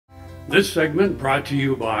This segment brought to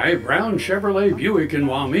you by Brown Chevrolet Buick in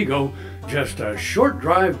Wamego, just a short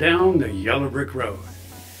drive down the Yellow Brick Road.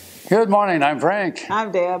 Good morning, I'm Frank.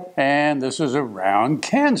 I'm Deb. And this is Around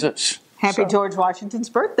Kansas. Happy George Washington's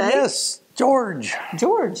birthday. Yes, George.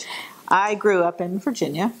 George. I grew up in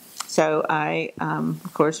Virginia, so I,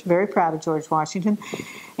 of course, very proud of George Washington.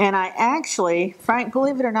 And I actually, Frank,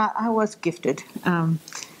 believe it or not, I was gifted, and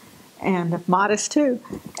modest too.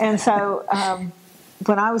 And so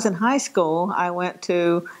when I was in high school, I went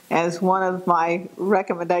to, as one of my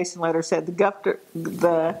recommendation letters said,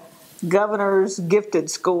 the governor's gifted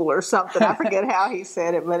school or something. I forget how he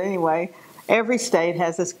said it, but anyway, every state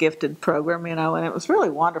has this gifted program, you know, and it was really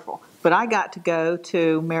wonderful. But I got to go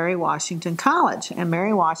to Mary Washington College, and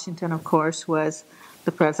Mary Washington, of course, was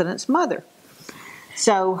the president's mother.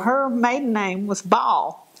 So her maiden name was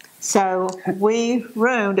Ball. So we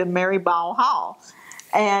roomed in Mary Ball Hall,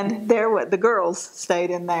 and the girls stayed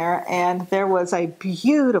in there, and there was a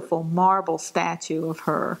beautiful marble statue of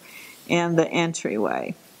her in the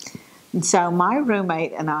entryway. And so my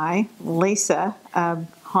roommate and I, Lisa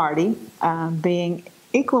Hardy, being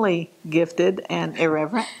equally gifted and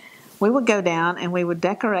irreverent, we would go down and we would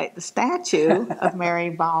decorate the statue of Mary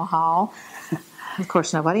Ball Hall. Of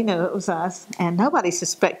course, nobody knew it was us, and nobody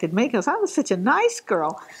suspected me because I was such a nice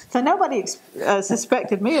girl. So nobody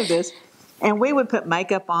suspected me of this. And we would put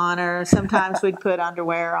makeup on her. Sometimes we'd put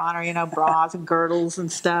underwear on her, you know, bras and girdles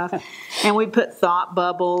and stuff. And we'd put thought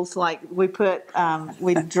bubbles, like we'd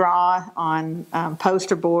draw on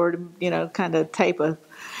poster board, you know, kind of tape of.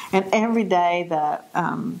 And every day the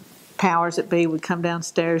powers that be would come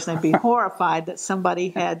downstairs and they'd be horrified that somebody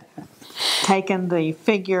had taken the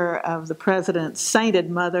figure of the president's sainted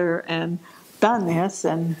mother and done this.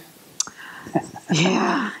 And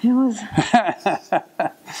yeah, it was.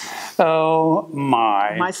 Oh,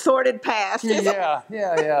 my. My sordid past.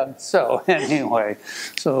 Yeah. So, anyway,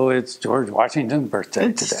 it's George Washington's birthday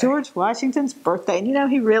today. It's George Washington's birthday. And, you know,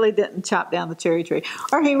 he really didn't chop down the cherry tree.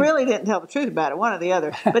 Or he really didn't tell the truth about it, one or the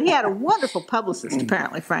other. But he had a wonderful publicist,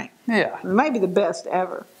 apparently, Frank. Yeah. Maybe the best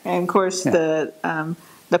ever. And, of course, the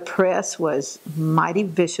press was mighty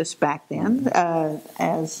vicious back then,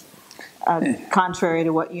 as contrary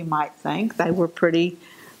to what you might think. They were pretty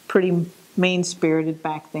mean-spirited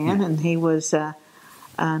back then, and he was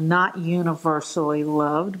not universally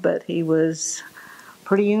loved, but he was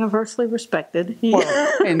pretty universally respected.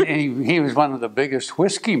 Well, and he was one of the biggest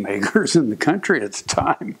whiskey makers in the country at the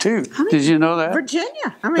time, too. Did you know that?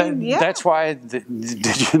 Virginia. I mean, yeah. That's why, did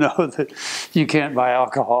you know that you can't buy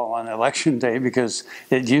alcohol on election day because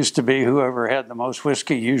it used to be whoever had the most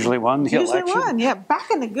whiskey usually won the election? Usually won, yeah.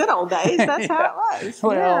 Back in the good old days, that's how it was.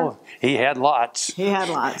 Well, he had lots. He had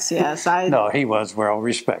lots, yes. No, he was well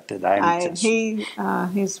respected. He's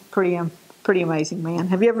pretty amazing man.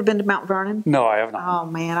 Have you ever been to Mount Vernon? No, I have not. Oh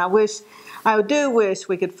man, I do wish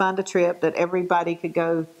we could fund a trip that everybody could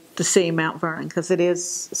go to see Mount Vernon, because it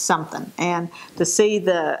is something. And to see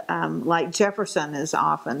like Jefferson is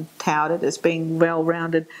often touted as being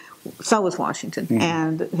well-rounded, so was Washington,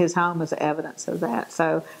 and his home is evidence of that.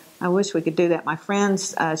 So I wish we could do that. My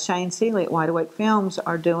friends Shane Seeley at Wide Awake Films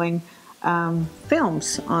are doing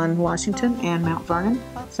films on Washington and Mount Vernon,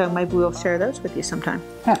 so maybe we'll share those with you sometime.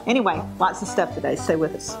 Anyway, lots of stuff today. Stay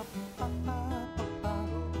with us.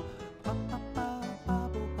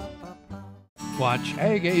 Watch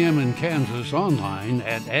Ag AM in Kansas online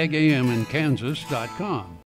at agaminkansas.com.